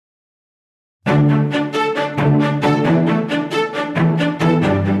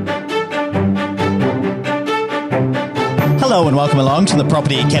Hello and welcome along to the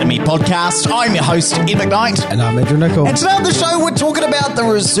Property Academy podcast. I'm your host, Ed McKnight. And I'm Andrew Nicol. And today on the show, we're talking about the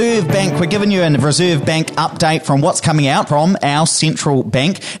Reserve Bank. We're giving you a Reserve Bank update from what's coming out from our central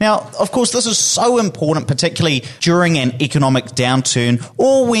bank. Now, of course, this is so important, particularly during an economic downturn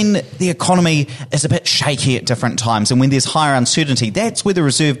or when the economy is a bit shaky at different times and when there's higher uncertainty. That's where the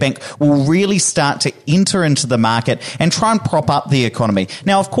Reserve Bank will really start to enter into the market and try and prop up the economy.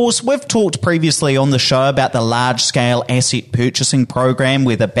 Now, of course, we've talked previously on the show about the large-scale asset purchasing program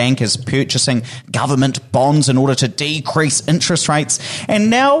where the bank is purchasing government bonds in order to decrease interest rates.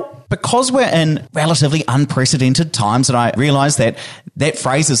 And now, because we're in relatively unprecedented times, and I realise that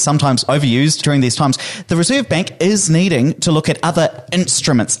phrase is sometimes overused during these times, the Reserve Bank is needing to look at other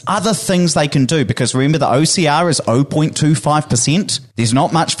instruments, other things they can do, because remember the OCR is 0.25%. There's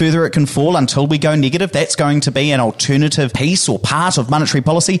not much further it can fall until we go negative. That's going to be an alternative piece or part of monetary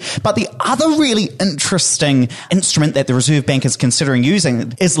policy. But the other really interesting instrument that the Reserve Bank is considering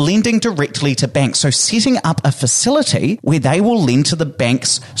using is lending directly to banks. So setting up a facility where they will lend to the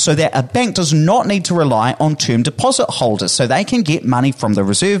banks so that a bank does not need to rely on term deposit holders. So they can get money from the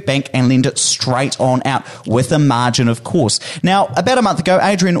Reserve Bank and lend it straight on out with a margin, of course. Now, about a month ago,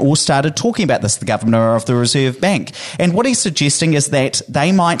 Adrian Orr started talking about this, the governor of the Reserve Bank. And what he's suggesting is that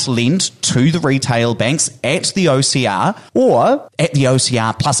they might lend to the retail banks at the OCR or at the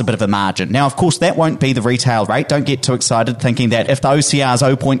OCR plus a bit of a margin. Now, of course, that won't be the retail rate. Don't get too excited thinking that if the OCR is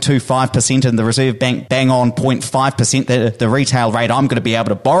 0.25% and the Reserve Bank bang on 0.5%, the retail rate I'm going to be able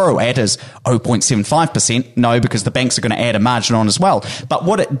to borrow at is 0.75%. No, because the banks are going to add a margin on as well. But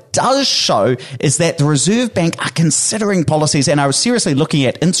what it does show is that the Reserve Bank are considering policies and are seriously looking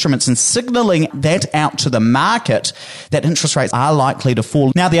at instruments and signalling that out to the market that interest rates are likely to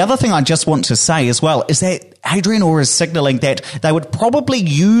fall. Now, the other thing I just want to say as well is that Adrian Orr is signalling that they would probably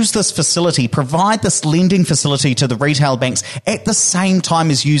use this facility, provide this lending facility to the retail banks at the same time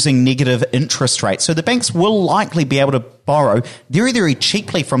as using negative interest rates. So the banks will likely be able to borrow very, very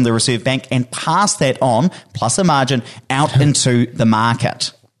cheaply from the Reserve Bank and pass that on, plus a margin, out into the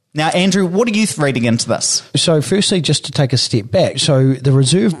market. Now, Andrew, what are you reading into this? So firstly, just to take a step back, so the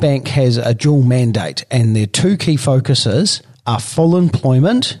Reserve Bank has a dual mandate and their two key focuses are full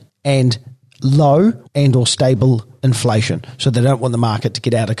employment and low and or stable inflation. So they don't want the market to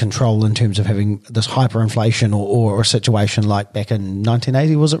get out of control in terms of having this hyperinflation or a situation like back in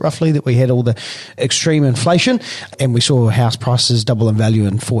 1980, was it roughly, that we had all the extreme inflation and we saw house prices double in value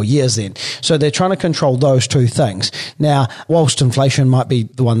in 4 years then. So they're trying to control those two things. Now, whilst inflation might be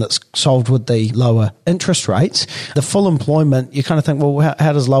the one that's solved with the lower interest rates, the full employment, you kind of think, well,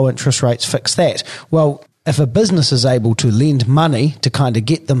 how does low interest rates fix that? Well, if a business is able to lend money to kind of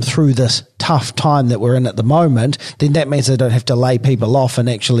get them through this tough time that we're in at the moment, then that means they don't have to lay people off and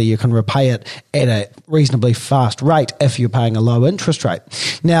actually you can repay it at a reasonably fast rate if you're paying a low interest rate.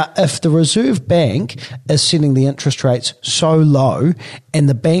 Now, if the Reserve Bank is setting the interest rates so low and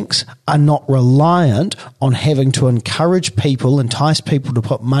the banks are not reliant on having to entice people to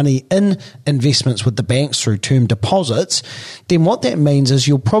put money in investments with the banks through term deposits, then what that means is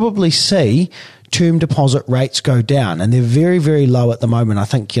you'll probably see term deposit rates go down, and they're very, very low at the moment. I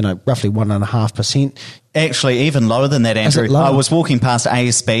think, roughly 1.5%. Actually, even lower than that, Andrew. I was walking past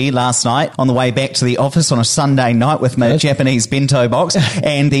ASB last night on the way back to the office on a Sunday night with my Japanese bento box,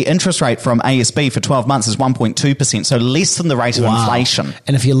 and the interest rate from ASB for 12 months is 1.2%, so less than the rate of inflation.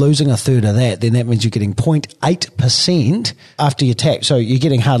 And if you're losing a third of that, then that means you're getting 0.8% after your tax. So you're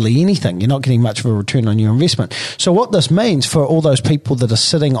getting hardly anything. You're not getting much of a return on your investment. So what this means for all those people that are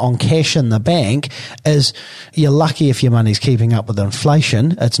sitting on cash in the bank is you're lucky if your money's keeping up with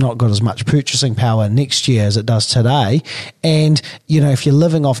inflation. It's not got as much purchasing power next year as it does today. And, if you're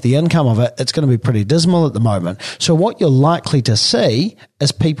living off the income of it, it's going to be pretty dismal at the moment. So what you're likely to see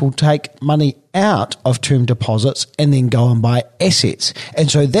is people take money out of term deposits and then go and buy assets. And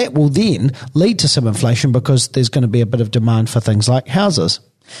so that will then lead to some inflation because there's going to be a bit of demand for things like houses.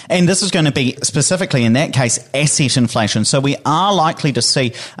 And this is going to be specifically, in that case, asset inflation. So we are likely to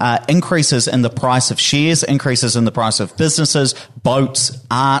see increases in the price of shares, increases in the price of businesses, boats,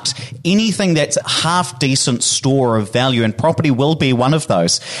 art, anything that's half decent store of value, and property will be one of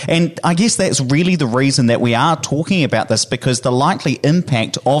those. And I guess that's really the reason that we are talking about this, because the likely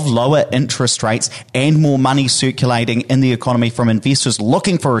impact of lower interest rates and more money circulating in the economy from investors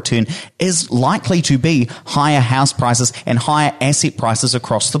looking for a return is likely to be higher house prices and higher asset prices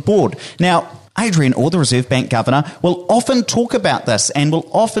across the board. Now, Adrian Orr, the Reserve Bank Governor, will often talk about this and will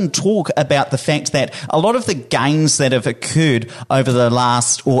often talk about the fact that a lot of the gains that have occurred over the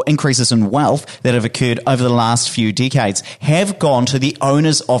last, or increases in wealth that have occurred over the last few decades, have gone to the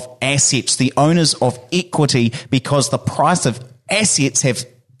owners of assets, the owners of equity, because the price of assets have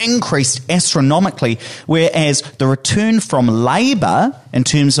increased astronomically, whereas the return from labour in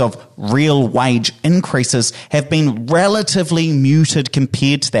terms of real wage increases have been relatively muted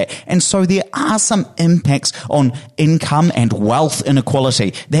compared to that. And so there are some impacts on income and wealth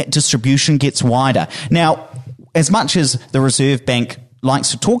inequality. That distribution gets wider. Now, as much as the Reserve Bank likes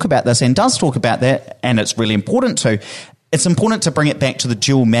to talk about this and does talk about that, and it's really important to, it's important to bring it back to the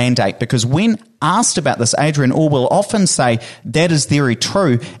dual mandate, because when asked about this, Adrian Orr will often say that is very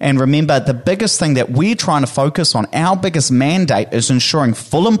true. And remember, the biggest thing that we're trying to focus on, our biggest mandate, is ensuring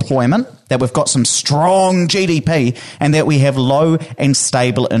full employment, that we've got some strong GDP, and that we have low and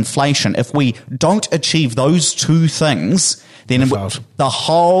stable inflation. If we don't achieve those two things, then the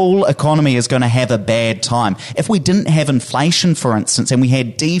whole economy is going to have a bad time. If we didn't have inflation, for instance, and we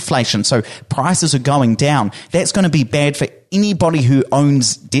had deflation, so prices are going down, that's going to be bad for anybody who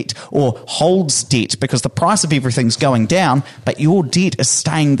owns debt or holds debt, because the price of everything's going down, but your debt is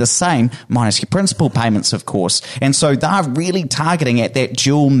staying the same, minus your principal payments, of course. And so they're really targeting at that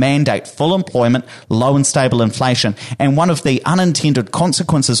dual mandate, full employment, low and stable inflation. And one of the unintended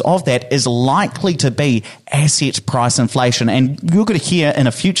consequences of that is likely to be asset price inflation. And you're going to hear in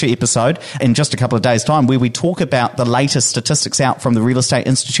a future episode in just a couple of days' time where we talk about the latest statistics out from the Real Estate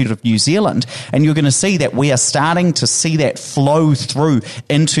Institute of New Zealand. And you're going to see that we are starting to see that flow through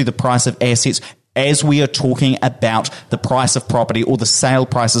into the price of assets as we are talking about the price of property or the sale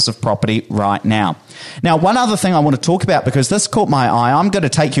prices of property right now. Now, one other thing I want to talk about, because this caught my eye, I'm going to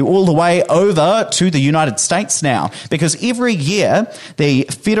take you all the way over to the United States now, because every year the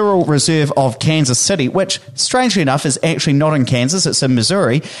Federal Reserve of Kansas City, which strangely enough is actually not in Kansas, it's in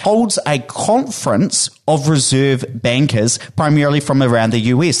Missouri, holds a conference of reserve bankers, primarily from around the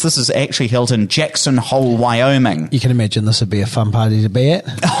US. This is actually held in Jackson Hole, Wyoming. You can imagine this would be a fun party to be at.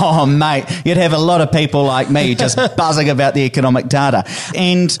 Oh, mate, you'd have a lot of people like me just buzzing about the economic data.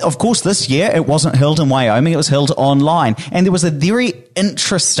 And of course, this year it wasn't held in Wyoming, it was held online. And there was a very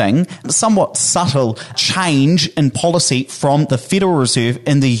interesting, somewhat subtle change in policy from the Federal Reserve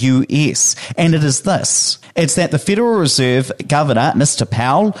in the US. And it is this. It's that the Federal Reserve Governor, Mr.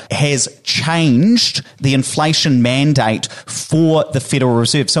 Powell, has changed the inflation mandate for the Federal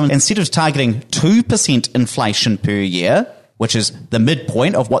Reserve. So instead of targeting 2% inflation per year, which is the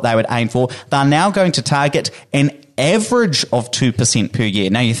midpoint of what they would aim for, they're now going to target an average of 2% per year.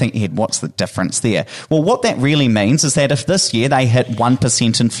 Now you think, Ed, what's the difference there? Well, what that really means is that if this year they hit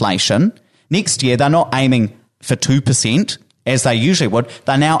 1% inflation, next year they're not aiming for 2%, as they usually would,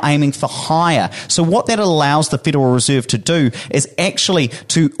 they're now aiming for higher. So what that allows the Federal Reserve to do is actually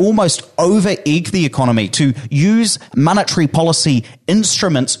to almost over-egg the economy, to use monetary policy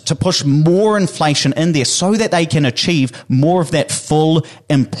instruments to push more inflation in there so that they can achieve more of that full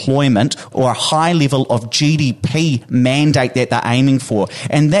employment or a high level of GDP mandate that they're aiming for.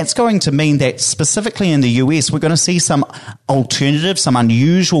 And that's going to mean that specifically in the US, we're going to see some alternatives, some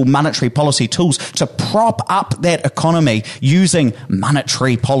unusual monetary policy tools to prop up that economy using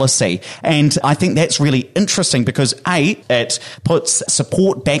monetary policy. And I think that's really interesting because A, it puts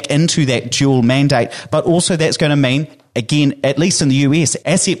support back into that dual mandate, but also that's going to mean, again, at least in the US,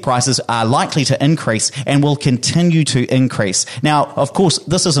 asset prices are likely to increase and will continue to increase. Now, of course,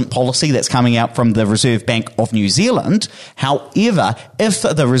 this isn't policy that's coming out from the Reserve Bank of New Zealand. However, if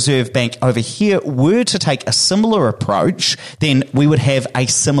the Reserve Bank over here were to take a similar approach, then we would have a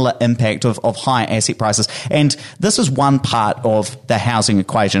similar impact of higher asset prices. And this is one part of the housing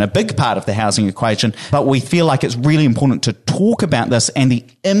equation, a big part of the housing equation, but we feel like it's really important to talk about this and the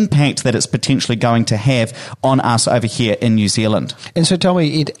impact that it's potentially going to have on us over here in New Zealand. And so tell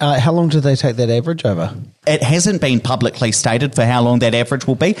me, Ed, how long did they take that average over? It hasn't been publicly stated for how long that average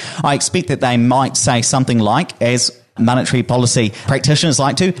will be. I expect that they might say something like, as monetary policy practitioners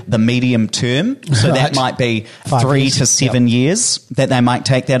like to, the medium term. So right. That might be 3 to 7 years that they might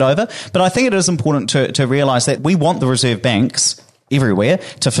take that over. But I think it is important to realise that we want the reserve banks everywhere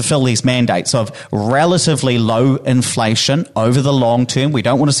to fulfill these mandates of relatively low inflation over the long term. We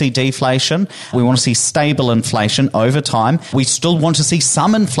don't want to see deflation. We want to see stable inflation over time. We still want to see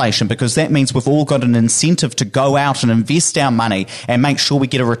some inflation because that means we've all got an incentive to go out and invest our money and make sure we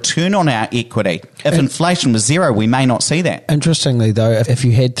get a return on our equity. If inflation was zero, we may not see that. Interestingly, though, if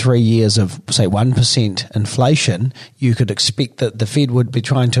you had 3 years of, say, 1% inflation, you could expect that the Fed would be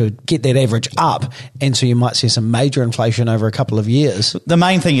trying to get that average up, and so you might see some major inflation over a couple of years. years. The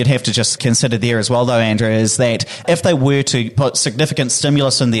main thing you'd have to just consider there as well, though, Andrew, is that if they were to put significant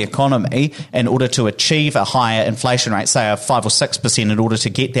stimulus in the economy in order to achieve a higher inflation rate, say a 5 or 6% in order to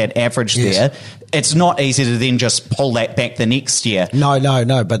get that average there, it's not easy to then just pull that back the next year.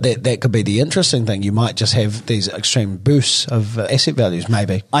 No, but that could be the interesting thing. You might just have these extreme boosts of asset values,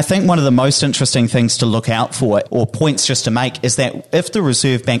 maybe. I think one of the most interesting things to look out for, or points just to make, is that if the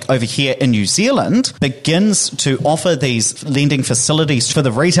Reserve Bank over here in New Zealand begins to offer these lending facilities for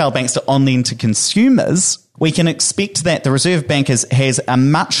the retail banks to on-lend to consumers, we can expect that the Reserve Bank has a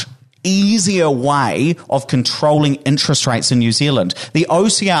much easier way of controlling interest rates in New Zealand. The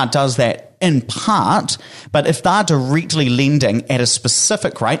OCR does that in part, but if they're directly lending at a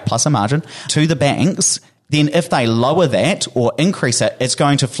specific rate, plus a margin, to the banks, then if they lower that or increase it, it's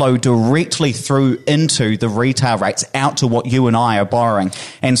going to flow directly through into the retail rates out to what you and I are borrowing.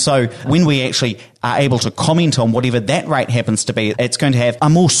 And so when we actually are able to comment on whatever that rate happens to be, it's going to have a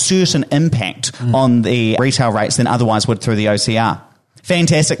more certain impact on the retail rates than otherwise would through the OCR.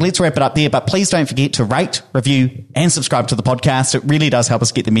 Fantastic. Let's wrap it up there, but please don't forget to rate, review, and subscribe to the podcast. It really does help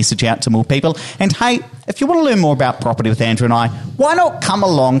us get the message out to more people. And hey, if you want to learn more about property with Andrew and I, why not come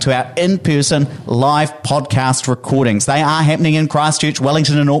along to our in-person live podcast recordings? They are happening in Christchurch,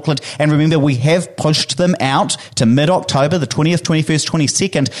 Wellington, and Auckland. And remember, we have pushed them out to mid-October, the 20th, 21st,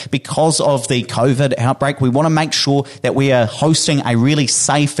 22nd, because of the COVID outbreak. We want to make sure that we are hosting a really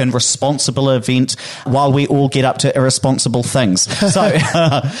safe and responsible event while we all get up to irresponsible things. So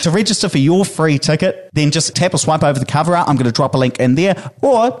to register for your free ticket, then just tap or swipe over the cover art. I'm going to drop a link in there,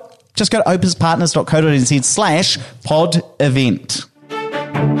 or just go to opuspartners.co.nz/pod event.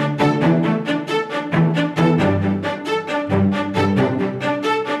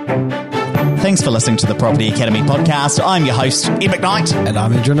 Thanks for listening to the Property Academy podcast. I'm your host, Ed McKnight. And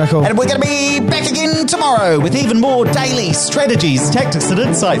I'm Andrew Nicol. And we're going to be back again tomorrow with even more daily strategies, tactics, and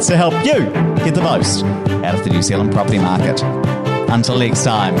insights to help you get the most out of the New Zealand property market. Until next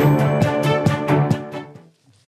time.